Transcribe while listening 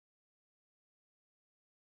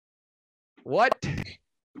What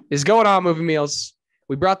is going on, Movie Meals?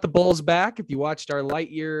 We brought the Bulls back. If you watched our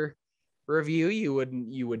Lightyear review, you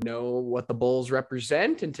would know what the Bulls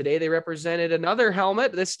represent. And today they represented another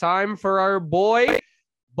helmet, this time for our boy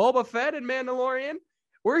Boba Fett and Mandalorian.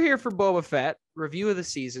 We're here for Boba Fett, review of the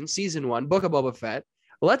season 1, Book of Boba Fett.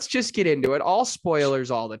 Let's just get into it. All spoilers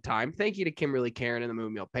all the time. Thank you to Kimberly, Karen, and the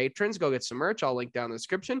Movie Meal patrons. Go get some merch. I'll link down in the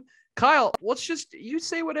description. Kyle, you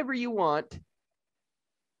say whatever you want.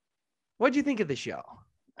 What'd you think of the show?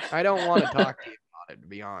 I don't want to talk to you about it, to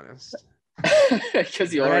be honest.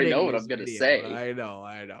 Because you already know what I'm going to say. I know.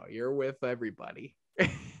 You're with everybody.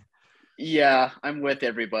 Yeah, I'm with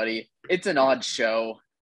everybody. It's an odd show.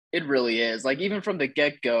 It really is. Like, even from the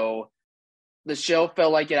get-go, the show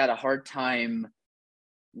felt like it had a hard time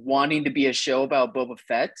wanting to be a show about Boba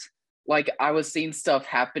Fett. Like, I was seeing stuff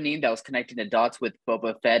happening that was connecting the dots with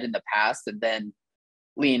Boba Fett in the past, and then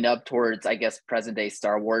leading up towards, I guess, present-day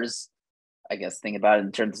Star Wars. I guess think about it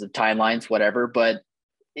in terms of timelines, whatever, but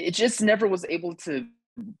it just never was able to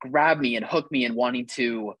grab me and hook me in wanting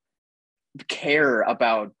to care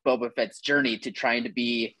about Boba Fett's journey to trying to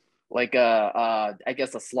be like I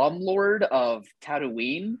guess a slumlord of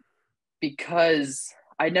Tatooine, because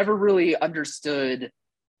I never really understood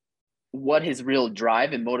what his real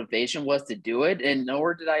drive and motivation was to do it, and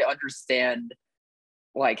nor did I understand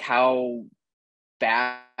like how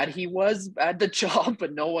bad he was at the job,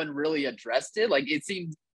 but no one really addressed it. Like, it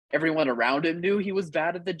seemed everyone around him knew he was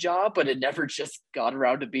bad at the job, but it never just got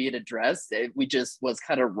around to being addressed. We just was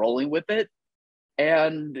kind of rolling with it,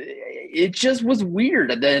 and it just was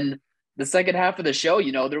weird. And then the second half of the show,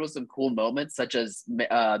 you know, there was some cool moments, such as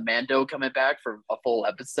Mando coming back for a full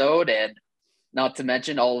episode, and not to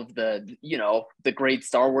mention all of the, you know, the great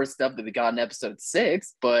Star Wars stuff that we got in episode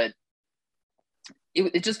 6. But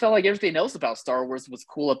it just felt like everything else about Star Wars was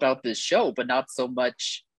cool about this show, but not so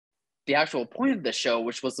much the actual point of the show,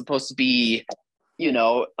 which was supposed to be, you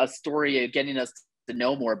know, a story of getting us to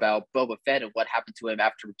know more about Boba Fett and what happened to him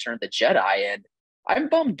after Return of the Jedi. And I'm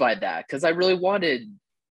bummed by that, because I really wanted,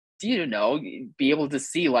 you know, be able to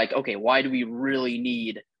see like, okay, why do we really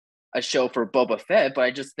need a show for Boba Fett? But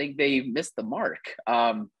I just think they missed the mark.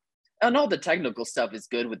 And all the technical stuff is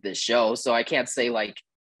good with this show, so I can't say like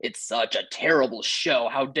it's such a terrible show,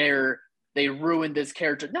 how dare they ruin this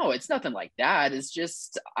character. No, it's nothing like that. It's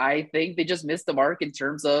just, I think they just missed the mark in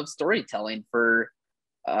terms of storytelling for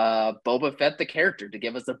Boba Fett, the character, to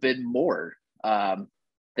give us a bit more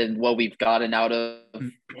than what we've gotten out of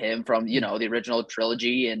him from, you know, the original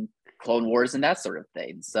trilogy and Clone Wars and that sort of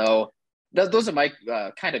thing. So those are my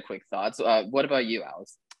kind of quick thoughts. What about you,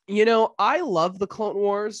 Alex? You know, I love the Clone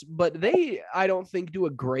Wars, but I don't think, do a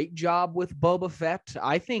great job with Boba Fett.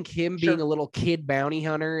 I think him being a little kid bounty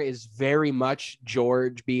hunter is very much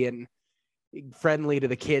George being friendly to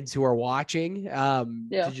the kids who are watching,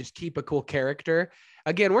 to just keep a cool character.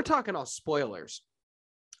 Again, we're talking all spoilers.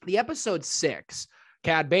 The episode 6,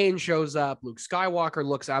 Cad Bane shows up. Luke Skywalker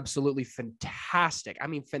looks absolutely fantastic. I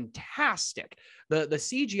mean, fantastic. The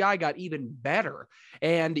CGI got even better.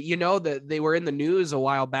 And, you know, they were in the news a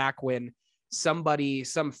while back when some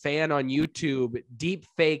fan on YouTube deep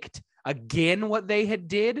faked again what they had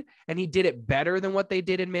did, and he did it better than what they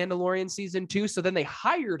did in Mandalorian season 2. So then they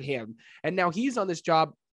hired him, and now he's on this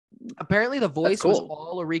job. Apparently the voice was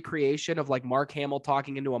all a recreation of like Mark Hamill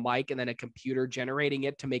talking into a mic and then a computer generating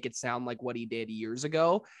it to make it sound like what he did years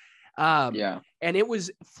ago. And it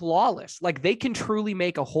was flawless. Like, they can truly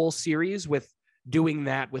make a whole series with doing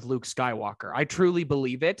that with Luke Skywalker. I truly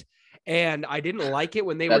believe it. And I didn't like it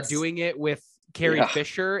when they were doing it with Carrie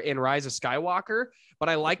Fisher in Rise of Skywalker, but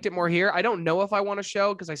I liked it more here. I don't know if I want to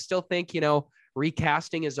show, because I still think, you know,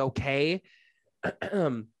 recasting is okay.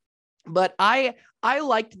 But I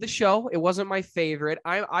liked the show. It wasn't my favorite.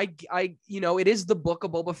 I you know, it is the book of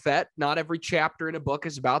Boba Fett. Not every chapter in a book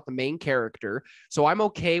is about the main character. So I'm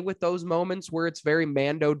okay with those moments where it's very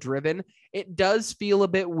Mando driven. It does feel a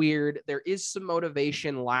bit weird. There is some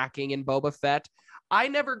motivation lacking in Boba Fett. I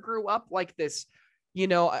never grew up like this. You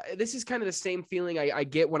know, this is kind of the same feeling I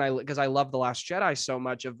get because I love The Last Jedi so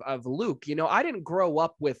much of Luke. You know, I didn't grow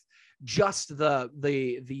up with just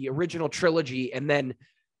the original trilogy and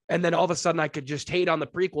then all of a sudden I could just hate on the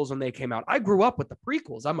prequels when they came out. I grew up with the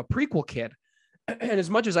prequels. I'm a prequel kid. And as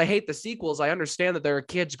much as I hate the sequels, I understand that there are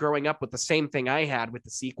kids growing up with the same thing I had with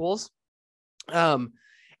the sequels.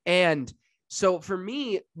 And so for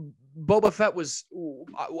me, Boba Fett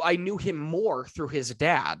I knew him more through his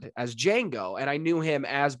dad as Jango, and I knew him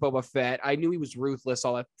as Boba Fett. I knew he was ruthless,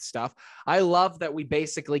 all that stuff. I love that we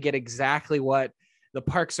basically get exactly what the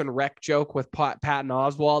Parks and Rec joke with Patton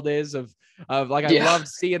Oswalt is of like, I loved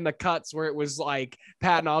seeing the cuts where it was like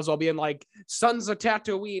Patton Oswalt being like, sons of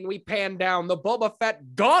Tatooine, we pan down, the Boba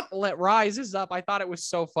Fett gauntlet rises up. I thought it was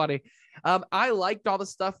so funny. I liked all the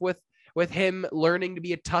stuff with him learning to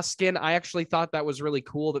be a Tusken. I actually thought that was really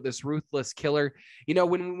cool, that this ruthless killer, you know,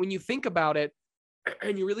 when you think about it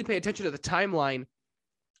and you really pay attention to the timeline,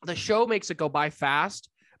 the show makes it go by fast,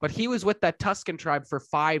 but he was with that Tusken tribe for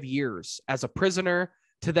 5 years as a prisoner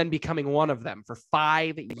to then becoming one of them for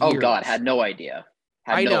 5 years. Oh God, had no idea.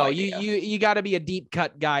 I know. You got to be a deep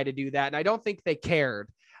cut guy to do that. And I don't think they cared.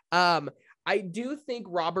 I do think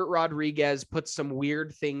Robert Rodriguez put some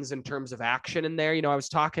weird things in terms of action in there. You know, I was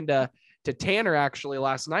talking to Tanner actually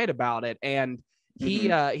last night about it, and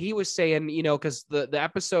he was saying, you know, because the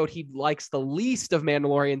episode he likes the least of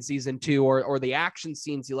Mandalorian season 2, or the action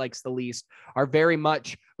scenes he likes the least, are very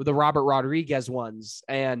much the Robert Rodriguez ones.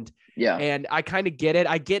 And I kind of get it.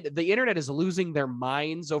 I get the internet is losing their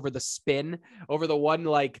minds over the spin, over the one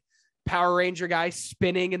like Power Ranger guy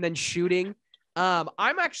spinning and then shooting.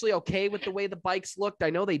 I'm actually okay with the way the bikes looked. I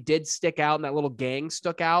know they did stick out and that little gang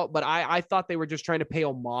stuck out, but I thought they were just trying to pay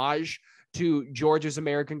homage to George's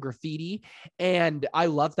American Graffiti. And I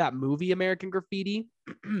love that movie, American Graffiti.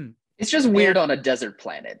 It's just weird on a desert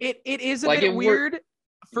planet. It is a bit weird.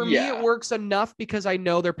 For me, it works enough because I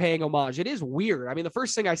know they're paying homage. It is weird. I mean, the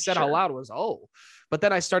first thing I said out loud was, oh, but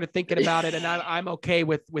then I started thinking about it and I'm okay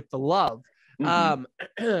with the love.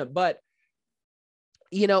 But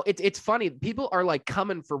you know, it's funny. People are like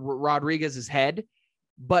coming for Rodriguez's head,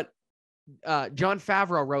 but Jon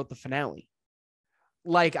Favreau wrote the finale.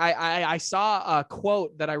 Like I saw a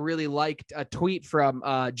quote that I really liked, a tweet from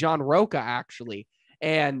John Roca actually,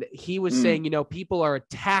 and he was saying, you know, people are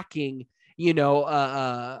attacking, you know,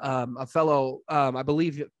 a fellow, I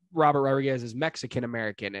believe Robert Rodriguez is Mexican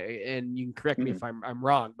American, and you can correct me if I'm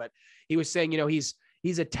wrong, but he was saying, you know, he's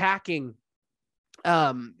attacking.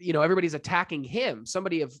 You know, everybody's attacking him,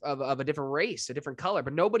 somebody of a different race, a different color,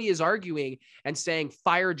 but nobody is arguing and saying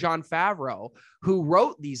fire Jon Favreau, who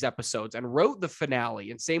wrote these episodes and wrote the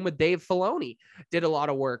finale. And same with Dave Filoni, did a lot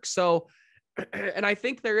of work. So, and I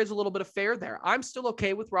think there is a little bit of fair there. I'm still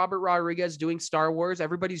okay with Robert Rodriguez doing Star Wars.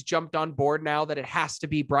 Everybody's jumped on board now that it has to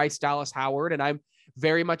be Bryce Dallas Howard, and I'm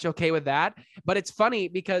very much okay with that. But it's funny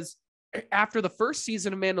because after the first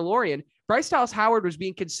season of Mandalorian, Bryce Dallas Howard was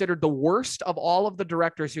being considered the worst of all of the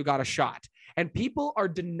directors who got a shot. And people are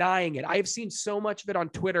denying it. I have seen so much of it on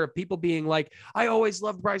Twitter of people being like, I always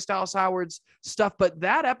loved Bryce Dallas Howard's stuff, but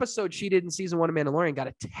that episode she did in season 1 of Mandalorian got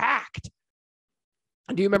attacked.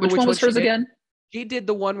 Do you remember which one was hers again? She did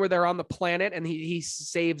the one where they're on the planet and he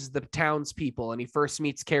saves the townspeople and he first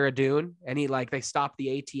meets Cara Dune and they stop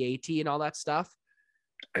the AT-AT and all that stuff.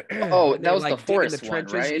 Oh, that was the forest one,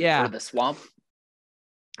 right? Yeah. Or the swamp.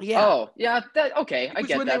 Yeah. Oh, yeah. Okay. I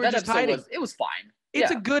get that. That episode was fine.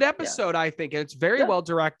 It's a good episode, I think. And it's very well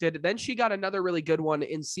directed. Then she got another really good one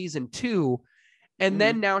in season 2. And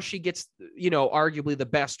then now she gets, you know, arguably the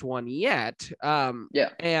best one yet.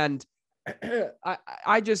 And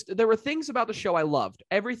I just, there were things about the show I loved.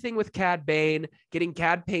 Everything with Cad Bane, getting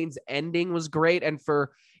Cad Bane's ending was great. And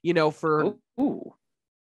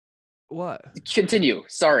what? Continue.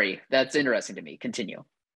 Sorry. That's interesting to me. Continue.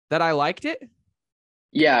 That I liked it?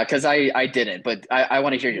 Yeah, because I didn't, but I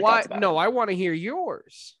want to hear your thoughts about it. No, I want to hear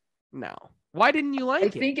yours. No. Why didn't you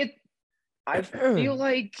like it? I feel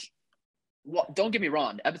like, well, don't get me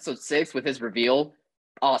wrong, episode 6 with his reveal,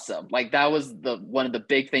 awesome. Like, that was one of the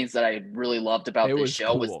big things that I really loved about this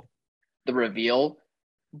show was the reveal.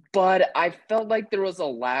 But I felt like there was a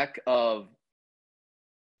lack of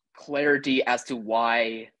clarity as to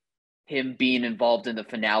why him being involved in the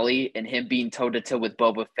finale and him being toe-to-toe with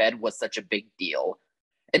Boba Fett was such a big deal.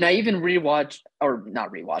 And I even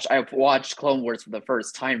I've watched Clone Wars for the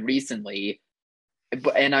first time recently,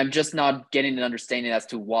 and I'm just not getting an understanding as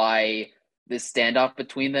to why this standoff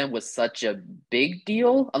between them was such a big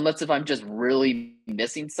deal, unless if I'm just really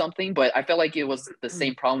missing something. But I felt like it was the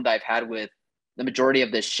same problem that I've had with the majority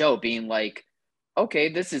of this show, being like, okay,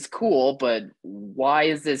 this is cool, but why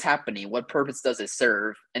is this happening? What purpose does it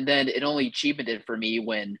serve? And then it only cheapened it for me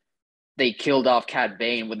when they killed off Cad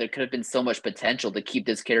Bane, when there could have been so much potential to keep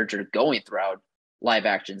this character going throughout live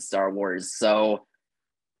action Star Wars. So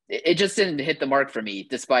it just didn't hit the mark for me,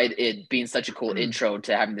 despite it being such a cool intro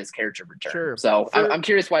to having this character return. Sure. So I'm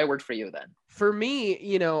curious why it worked for you then. For me,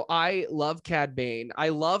 you know, I love Cad Bane. I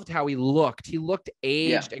loved how he looked. He looked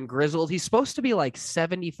aged and grizzled. He's supposed to be like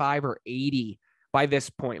 75 or 80 by this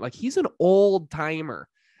point. Like, he's an old timer.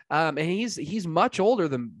 And he's much older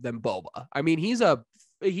than Boba. I mean, he's a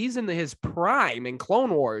his prime in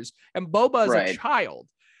Clone Wars, and Boba is a child.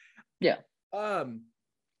 Yeah.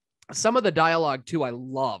 Some of the dialogue too, I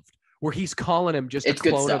loved, where he's calling him just a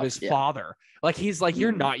clone of his father. Like he's like,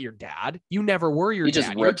 "You're not your dad. You never were your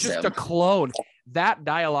dad. You're just a clone." That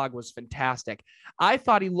dialogue was fantastic. I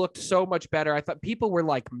thought he looked so much better. I thought people were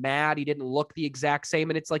like mad he didn't look the exact same,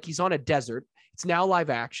 and it's like he's on a desert. It's now live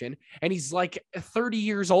action, and he's like 30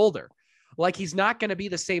 years older. Like he's not going to be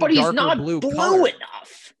the same darker blue color.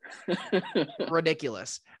 Enough.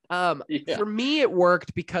 Ridiculous. For me, it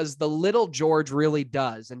worked because the little George really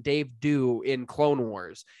does, and Dave do in Clone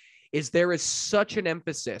Wars, is there is such an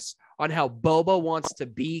emphasis on how Boba wants to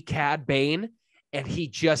be Cad Bane, and he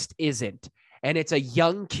just isn't. And it's a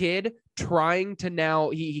young kid trying to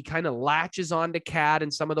now, he kind of latches on to Cad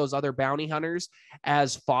and some of those other bounty hunters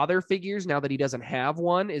as father figures now that he doesn't have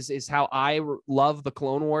one, is how I love the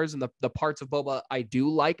Clone Wars and the parts of Boba I do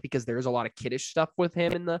like, because there's a lot of kiddish stuff with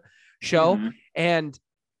him in the show. And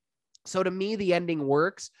so to me, the ending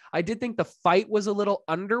works. I did think the fight was a little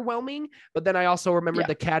underwhelming, but then I also remembered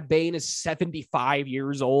that Cad Bane is 75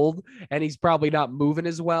 years old and he's probably not moving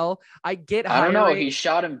as well. I don't know. He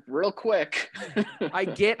shot him real quick. I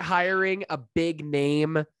get hiring a big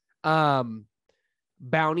name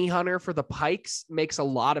bounty hunter for the Pikes makes a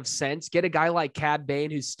lot of sense. Get a guy like Cad Bane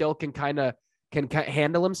who still can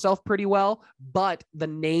handle himself pretty well, but the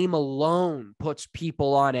name alone puts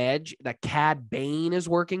people on edge that Cad Bane is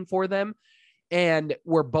working for them, and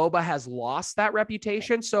where Boba has lost that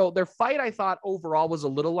reputation. So their fight, I thought overall was a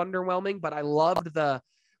little underwhelming, but I loved the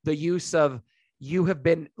use of, you have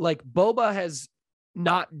been like, Boba has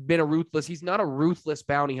not been he's not a ruthless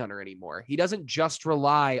bounty hunter anymore. He doesn't just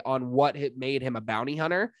rely on what had made him a bounty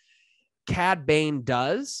hunter. Cad Bane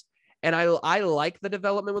does. And I like the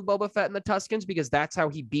development with Boba Fett and the Tuskens, because that's how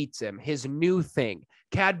he beats him. His new thing.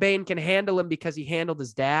 Cad Bane can handle him because he handled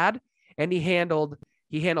his dad, and he handled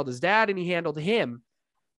his dad, and he handled him.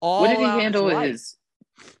 What did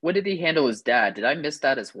he handle his dad? Did I miss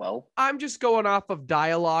that as well? I'm just going off of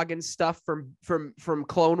dialogue and stuff from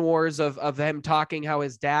Clone Wars of him talking how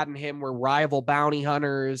his dad and him were rival bounty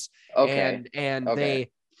hunters. And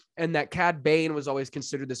and that Cad Bane was always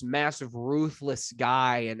considered this massive, ruthless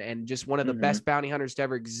guy and just one of the best bounty hunters to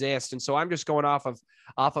ever exist. And so I'm just going off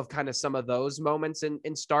of kind of some of those moments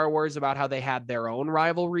in Star Wars about how they had their own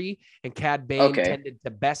rivalry, and Cad Bane tended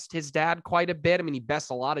to best his dad quite a bit. I mean, he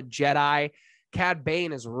bests a lot of Jedi. Cad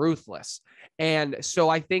Bane is ruthless. And so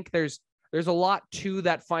I think there's a lot to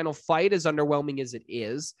that final fight, as underwhelming as it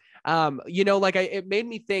is. It made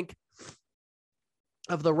me think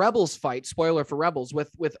of the Rebels fight, spoiler for Rebels,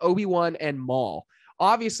 with Obi-Wan and Maul.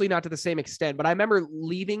 Obviously not to the same extent, but I remember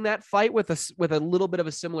leaving that fight with a little bit of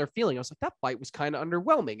a similar feeling. I was like, that fight was kind of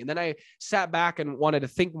underwhelming. And then I sat back and wanted to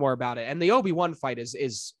think more about it. And the Obi-Wan fight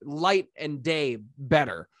is light and day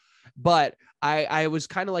better. But I was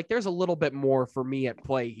kind of like, there's a little bit more for me at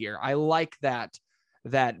play here. I like that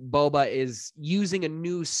Boba is using a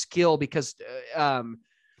new skill, because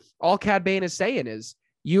all Cad Bane is saying is,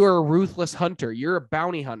 you are a ruthless hunter. You're a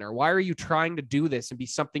bounty hunter. Why are you trying to do this and be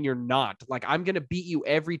something you're not? Like, I'm going to beat you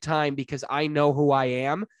every time because I know who I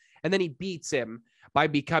am. And then he beats him by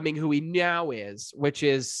becoming who he now is, which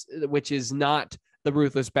is not the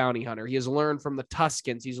ruthless bounty hunter. He has learned from the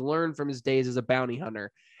Tuskens. He's learned from his days as a bounty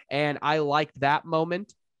hunter. And I liked that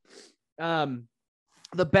moment. The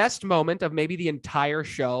best moment of maybe the entire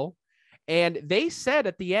show. And they said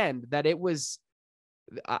at the end that it was,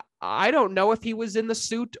 I don't know if he was in the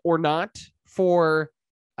suit or not for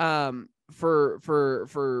the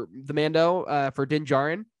Mando, for Din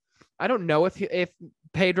Djarin. I don't know if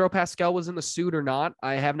Pedro Pascal was in the suit or not.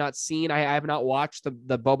 I have not seen. I have not watched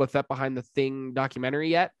the Boba Fett Behind the Thing documentary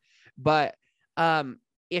yet. But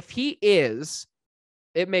if he is,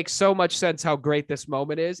 it makes so much sense how great this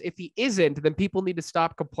moment is. If he isn't, then people need to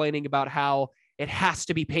stop complaining about how it has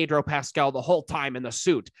to be Pedro Pascal the whole time in the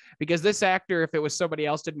suit, because this actor, if it was somebody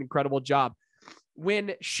else, did an incredible job.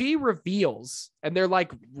 When she reveals and they're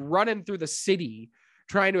like running through the city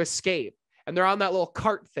trying to escape, and they're on that little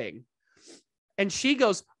cart thing, and she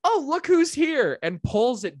goes, "Oh, look who's here," and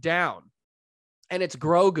pulls it down, and it's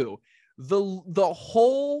Grogu. The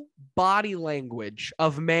whole body language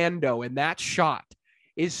of Mando in that shot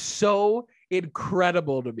is so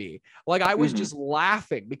incredible to me. Like, I was just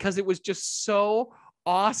laughing because it was just so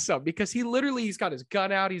awesome, because he's got his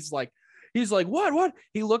gun out. He's like, what?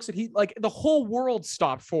 He looks at, like the whole world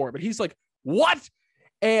stopped for him, but he's like, what?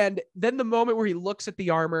 And then the moment where he looks at the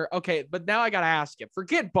armor. Okay, but now I got to ask you,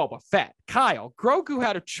 forget Boba Fett. Kyle, Grogu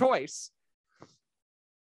had a choice.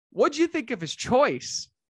 What'd you think of his choice?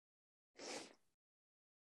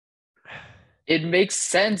 It makes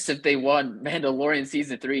sense if they want Mandalorian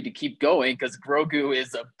season 3 to keep going because Grogu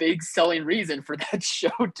is a big selling reason for that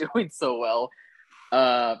show doing so well.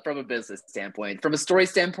 From a business standpoint, from a story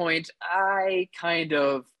standpoint, I kind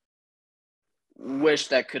of wish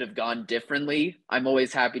that could have gone differently. I'm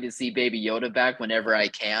always happy to see Baby Yoda back whenever I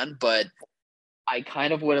can, but I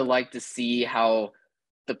kind of would have liked to see how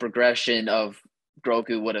the progression of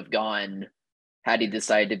Grogu would have gone had he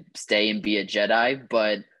decided to stay and be a Jedi.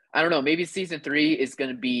 But I don't know, maybe season 3 is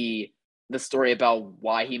going to be the story about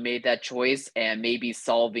why he made that choice and maybe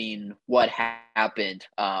solving what happened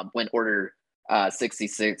when Order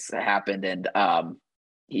 66 happened and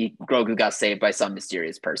Grogu got saved by some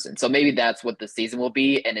mysterious person. So maybe that's what the season will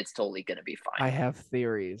be, and it's totally going to be fine. I have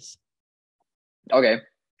theories. Okay.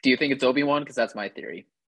 Do you think it's Obi-Wan? Because that's my theory.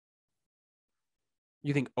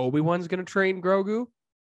 You think Obi-Wan's going to train Grogu?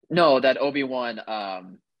 No, that Obi-Wan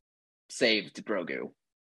saved Grogu.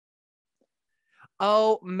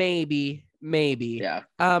 Oh, maybe. Yeah.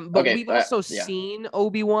 But okay, we've also yeah. seen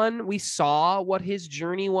Obi-Wan. We saw what his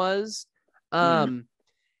journey was. Okay,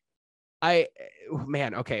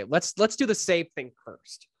 let's do the save thing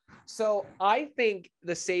first. So I think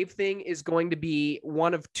the save thing is going to be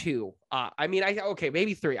one of two.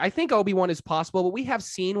 Maybe three. I think Obi-Wan is possible, but we have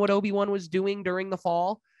seen what Obi-Wan was doing during the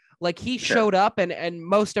fall. Like he showed up and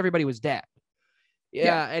most everybody was dead.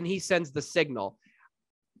 Yeah, and he sends the signal.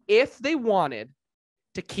 If they wanted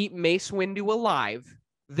to keep Mace Windu alive,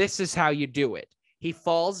 this is how you do it. He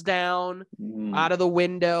falls down out of the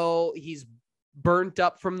window. He's burnt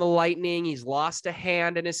up from the lightning. He's lost a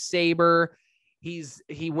hand in his saber.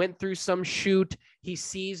 He went through some chute. He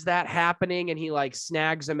sees that happening and he like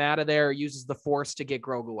snags him out of there, or uses the Force to get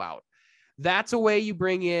Grogu out. That's a way you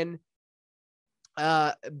bring him in.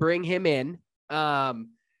 I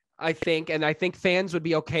think fans would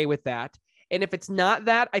be okay with that. And if it's not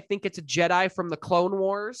that, I think it's a Jedi from the Clone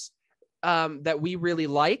Wars that we really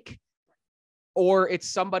like, or it's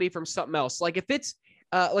somebody from something else. Like if it's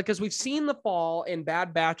because we've seen the fall in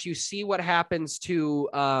Bad Batch, you see what happens to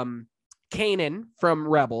Kanan from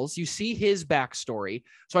Rebels. You see his backstory.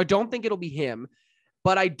 So I don't think it'll be him,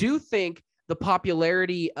 but I do think the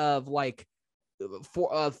popularity of why can't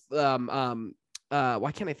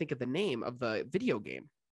I think of the name of the video game?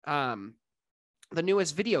 The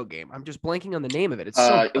newest video game. I'm just blanking on the name of it. It's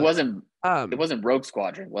it wasn't Rogue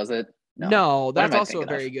Squadron, was it? No, that's also a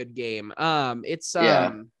very good game. It's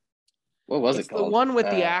what was it's it called? The one with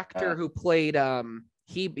the actor who played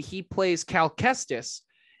he plays Cal Kestis,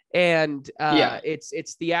 and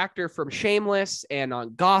it's the actor from Shameless and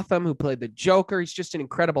on Gotham who played the Joker. He's just an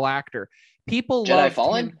incredible actor. People loved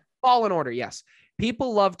him. Fallen Order, yes.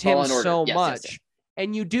 People loved him so much. Yes.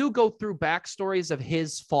 And you do go through backstories of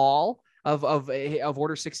his fall of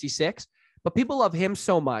Order 66, but people love him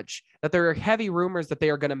so much that there are heavy rumors that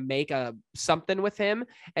they are going to make something with him.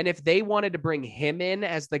 And if they wanted to bring him in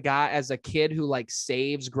as the guy, as a kid who like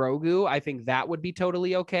saves Grogu, I think that would be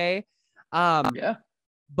totally okay.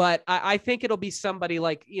 But I think it'll be somebody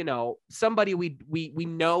like, somebody we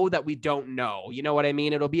know that we don't know. You know what I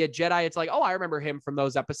mean? It'll be a Jedi. It's like, oh, I remember him from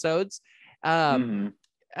those episodes.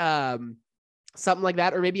 Something like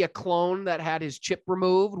that, or maybe a clone that had his chip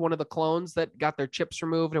removed, one of the clones that got their chips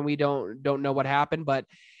removed and we don't know what happened. But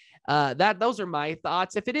those are my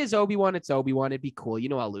thoughts. If it is Obi-Wan, it's Obi-Wan. It'd be cool.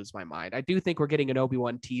 I'll lose my mind. I do think we're getting an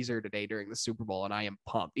Obi-Wan teaser today during the Super Bowl, and I am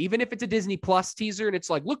pumped. Even if it's a Disney Plus teaser and it's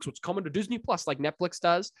like, look what's coming to Disney Plus, like Netflix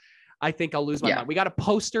does, I think I'll lose my mind. We got a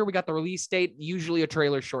poster, we got the release date, usually a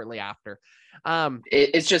trailer shortly after.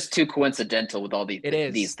 It's just too coincidental with all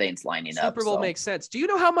these things lining up. Super Bowl makes sense. Do you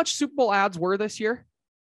know how much Super Bowl ads were this year?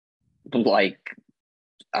 Like,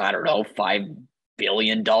 I don't know, $5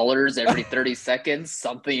 billion every 30 seconds,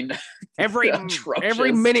 something. Every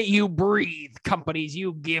minute you breathe, companies,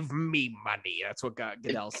 you give me money. That's what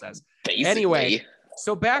Goodell says. Basically. Anyway,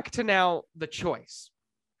 so back to now the choice.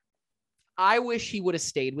 I wish he would have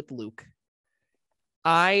stayed with Luke.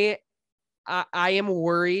 I am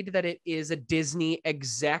worried that it is a Disney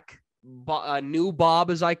exec, new Bob,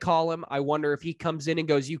 as I call him. I wonder if he comes in and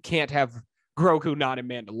goes, you can't have Grogu not in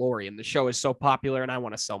Mandalorian. The show is so popular and I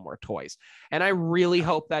want to sell more toys. And I really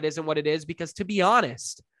hope that isn't what it is, because to be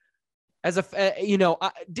honest,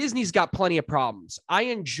 Disney's got plenty of problems. I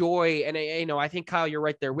enjoy, and I think Kyle, you're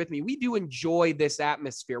right there with me. We do enjoy this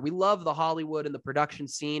atmosphere. We love the Hollywood and the production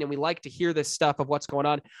scene, and we like to hear this stuff of what's going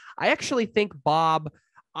on. I actually think Bob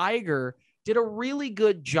Iger did a really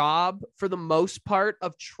good job for the most part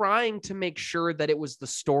of trying to make sure that it was the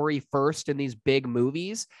story first in these big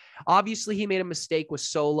movies. Obviously, he made a mistake with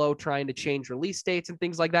Solo trying to change release dates and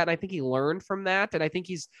things like that. And I think he learned from that. And I think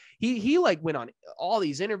he like went on all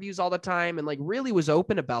these interviews all the time and like really was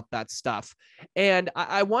open about that stuff. And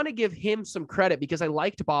I want to give him some credit because I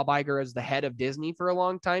liked Bob Iger as the head of Disney for a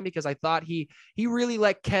long time because I thought he really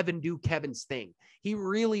let Kevin do Kevin's thing. He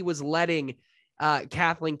really was letting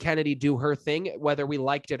Kathleen Kennedy do her thing, whether we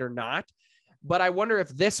liked it or not. But I wonder if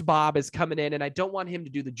this Bob is coming in, and I don't want him to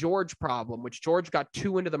do the George problem, which George got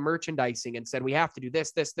too into the merchandising and said, we have to do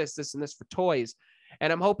this, and this for toys.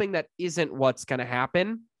 And I'm hoping that isn't what's going to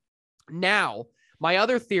happen. Now, my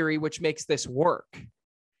other theory, which makes this work,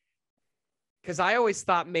 because I always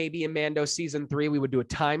thought maybe in Mando season 3, we would do a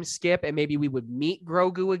time skip and maybe we would meet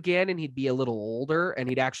Grogu again and he'd be a little older and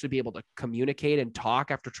he'd actually be able to communicate and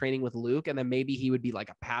talk after training with Luke. And then maybe he would be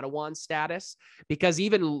like a Padawan status, because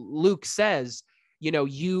even Luke says, you know,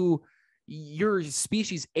 your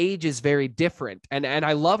species ages very different. And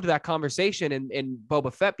I loved that conversation in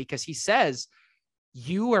Boba Fett, because he says,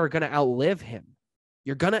 you are going to outlive him.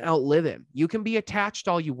 You're going to outlive him. You can be attached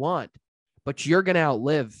all you want, but you're going to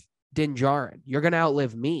outlive Din Djarin. You're going to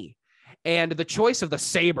outlive me. And the choice of the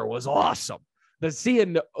saber was awesome. The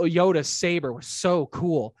seeing Yoda's saber was so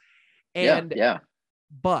cool. And yeah.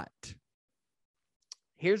 But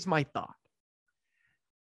here's my thought.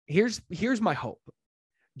 Here's my hope.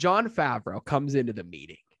 Jon Favreau comes into the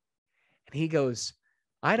meeting and he goes,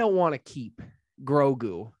 I don't want to keep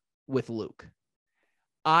Grogu with Luke.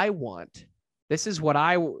 This is what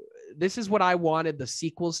I wanted the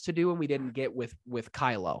sequels to do, and we didn't get with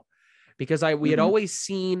Kylo. Because my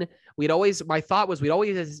thought was we'd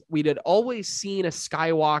always seen a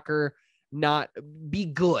Skywalker not be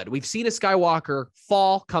good. We've seen a Skywalker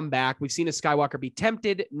fall, come back. We've seen a Skywalker be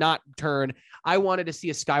tempted, not turn. I wanted to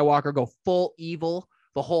see a Skywalker go full evil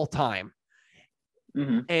the whole time.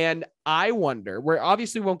 Mm-hmm. And I wonder, where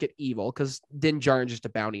obviously we won't get evil because Din Djarin's just a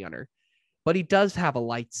bounty hunter, but he does have a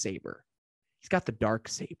lightsaber. He's got the dark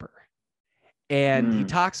saber. And he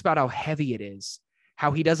talks about how heavy it is,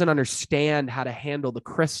 how he doesn't understand how to handle the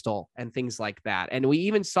crystal and things like that. And we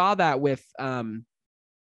even saw that with our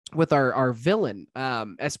villain,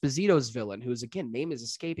 Esposito's villain, who's, again, name is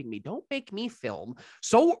escaping me. Don't make me film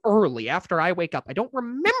so early after I wake up. I don't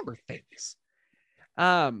remember things.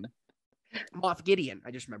 Moff Gideon.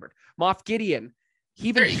 I just remembered. Moff Gideon.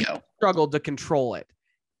 He struggled to control it.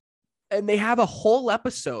 And they have a whole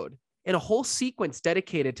episode and a whole sequence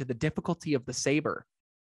dedicated to the difficulty of the saber.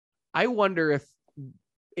 I wonder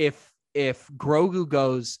if Grogu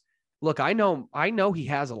goes, look, I know he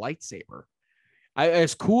has a lightsaber.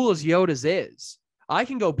 As cool as Yoda's is, I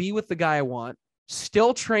can go be with the guy I want,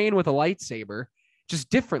 still train with a lightsaber, just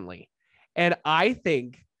differently. And I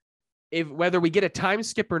think whether we get a time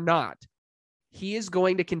skip or not, he is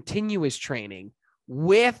going to continue his training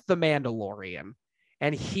with the Mandalorian,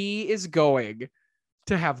 and he is going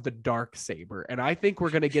to have the dark saber. And I think we're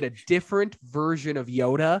going to get a different version of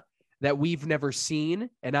Yoda that we've never seen,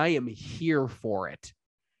 and I am here for it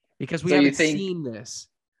because we haven't seen this.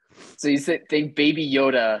 So you think Baby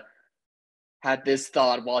Yoda had this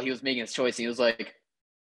thought while he was making his choice? He was like,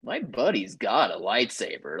 my buddy's got a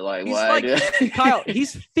lightsaber. Like, what? Kyle,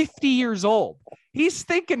 he's 50 years old. He's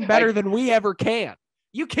thinking better than we ever can.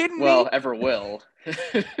 You kidding me? Well, ever will.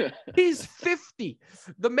 He's 50.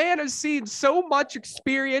 The man has seen so much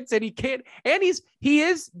experience, and he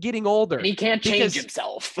is getting older. And he can't change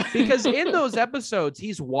himself. Because in those episodes,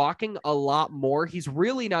 he's walking a lot more. He's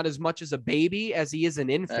really not as much as a baby as he is an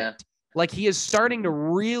infant. Like, he is starting to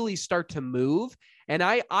really start to move. And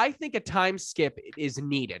I think a time skip is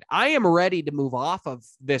needed. I am ready to move off of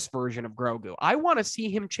this version of Grogu. I want to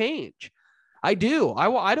see him change. I do.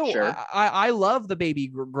 I don't. Sure. I love the baby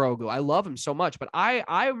Grogu. I love him so much, but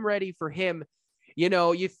I'm ready for him. You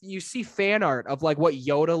know, you see fan art of like what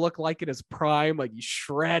Yoda looked like in his prime, like he's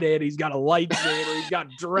shredded, he's got a lightsaber, he's got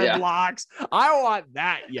dreadlocks. Yeah. I want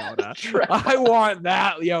that Yoda. I want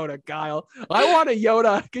that Yoda, Kyle. I want a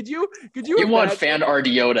Yoda. Could you want fan art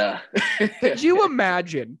Yoda? Could you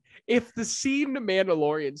imagine if the scene to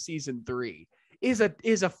Mandalorian season 3 is a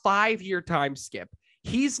 5-year time skip?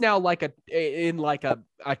 He's now like a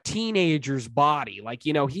teenager's body. Like,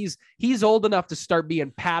 you know, he's old enough to start being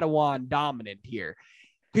Padawan dominant here.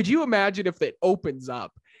 Could you imagine if it opens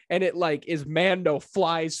up and it like is Mando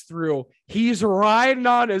flies through, he's riding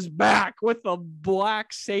on his back with a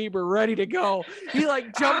black saber ready to go. He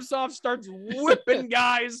like jumps off, starts whipping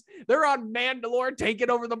guys. They're on Mandalore taking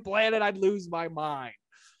over the planet. I'd lose my mind.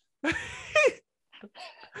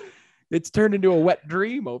 It's turned into a wet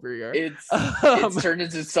dream over here. It's turned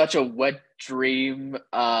into such a wet dream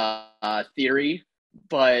theory,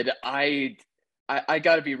 but I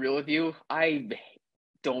gotta be real with you. I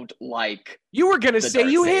don't like. You were gonna say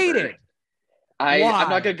you hate it. I'm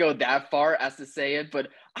not gonna go that far as to say it, but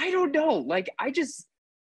I don't know. Like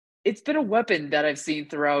it's been a weapon that I've seen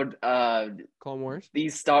throughout Clone Wars,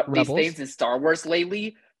 these things in Star Wars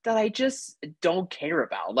lately that I just don't care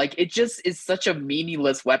about. Like it just is such a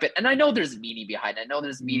meaningless weapon, and I know there's meaning behind it. I know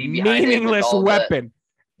there's meaning behind meaningless weapon.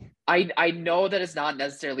 I know that it's not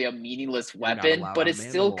necessarily a meaningless weapon, but it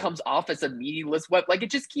still comes off as a meaningless weapon. Like it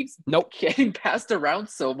just keeps getting passed around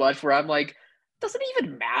so much where I'm like, doesn't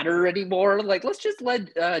even matter anymore. Like let's just let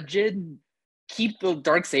Jin keep the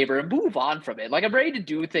Darksaber and move on from it. Like I'm ready to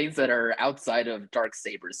do things that are outside of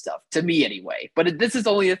Darksaber stuff, to me anyway. But this is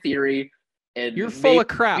only a theory. And you're full of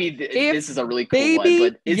crap. This is a really cool one,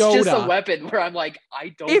 but it's just a weapon where I'm like, I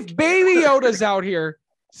don't. If Baby Yoda's out here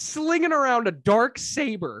slinging around a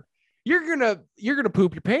Darksaber, you're gonna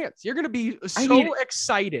poop your pants. You're gonna be so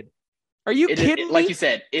excited. Are you kidding me? Like you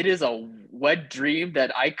said, it is a wet dream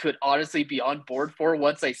that I could honestly be on board for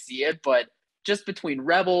once I see it. But just between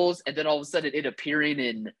Rebels and then all of a sudden it appearing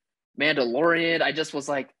in Mandalorian, I just was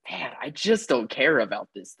like, man, I just don't care about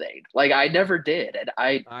this thing. Like I never did. And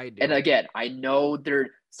I did. And again, I know they're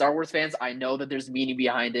Star Wars fans. I know that there's meaning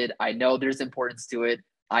behind it. I know there's importance to it.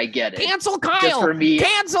 I get it. Cancel Kyle. Just for me,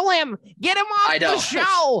 cancel him. Get him off the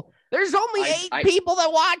show. There's only 8 people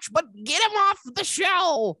that watch, but get him off the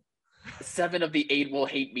show. 7 of the 8 will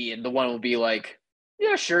hate me, and the one will be like,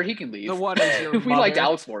 yeah, sure, he can leave. The one is your we liked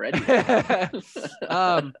Alex more anyway.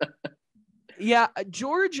 Yeah,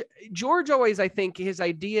 George always, I think his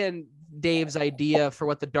idea and Dave's idea for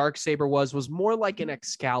what the Darksaber was more like an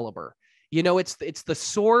Excalibur. You know, it's the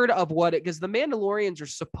sword of what it, because the Mandalorians are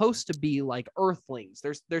supposed to be like Earthlings.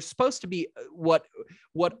 They're supposed to be what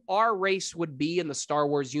our race would be in the Star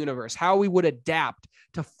Wars universe, how we would adapt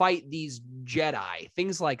to fight these Jedi,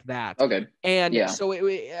 things like that. Okay. And so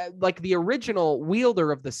like the original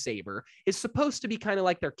wielder of the saber is supposed to be kind of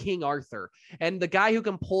like their King Arthur. And the guy who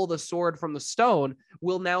can pull the sword from the stone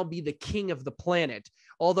will now be the king of the planet.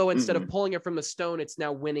 Although instead of pulling it from the stone, it's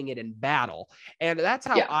now winning it in battle. And that's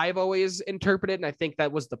how I've always interpreted. And I think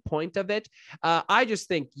that was the point of it. I just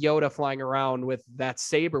think Yoda flying around with that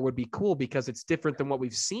saber would be cool because it's different than what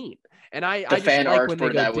we've seen. And I just fan like art when for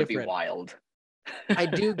they go that different. Would be wild. I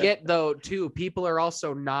do get though too. People are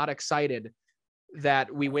also not excited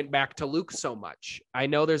that we went back to Luke so much. I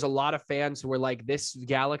know there's a lot of fans who are like, this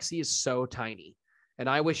galaxy is so tiny and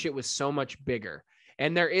I wish it was so much bigger.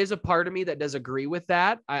 And there is a part of me that does agree with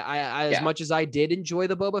that. I as much as I did enjoy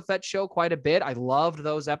the Boba Fett show quite a bit, I loved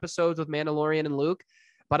those episodes with Mandalorian and Luke,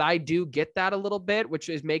 but I do get that a little bit, which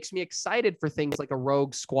makes me excited for things like a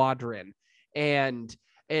Rogue Squadron and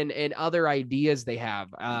other ideas they have.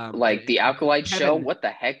 Like the Acolyte show. What the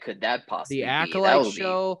heck could that possibly be? The Acolyte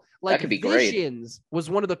show. Like that could be Visions great.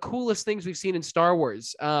 Was one of the coolest things we've seen in Star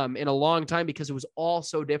Wars in a long time because it was all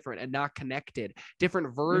so different and not connected.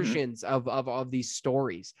 Different versions of these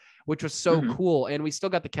stories, which was so cool. And we still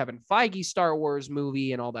got the Kevin Feige Star Wars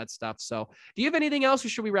movie and all that stuff. So do you have anything else or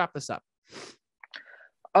should we wrap this up?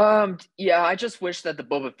 Yeah, I just wish that the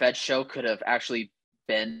Boba Fett show could have actually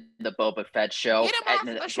been the Boba Fett show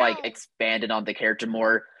and like expanded on the character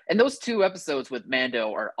more. And those 2 episodes with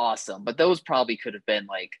Mando are awesome, but those probably could have been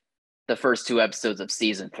like the first 2 episodes of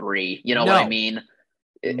season 3. You know what I mean?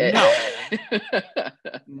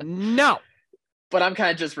 No. But I'm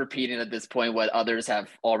kind of just repeating at this point what others have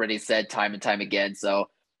already said time and time again. So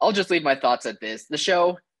I'll just leave my thoughts at this. The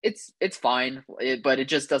show, it's fine, but it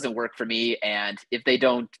just doesn't work for me. And if they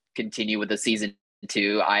don't continue with the season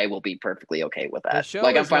 2, I will be perfectly okay with that.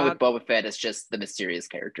 Like I'm fine with Boba Fett. It's just the mysterious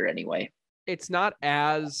character anyway. It's not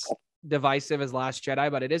as divisive as Last Jedi,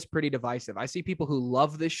 but it is pretty divisive. I see people who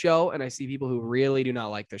love this show and I see people who really do not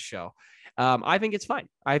like this show. I think it's fine.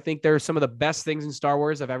 I think there's some of the best things in Star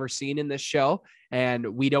Wars I've ever seen in this show.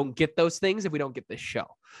 And we don't get those things if we don't get this show.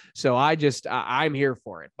 So I'm here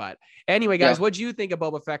for it. But anyway, guys, what do you think of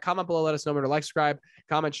Boba Fett? Comment below, let us know. Remember to like, subscribe,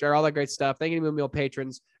 comment, share, all that great stuff. Thank you to Moon Meal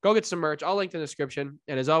patrons. Go get some merch. I'll link in the description.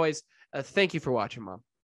 And as always, thank you for watching, Mom.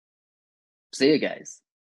 See you guys.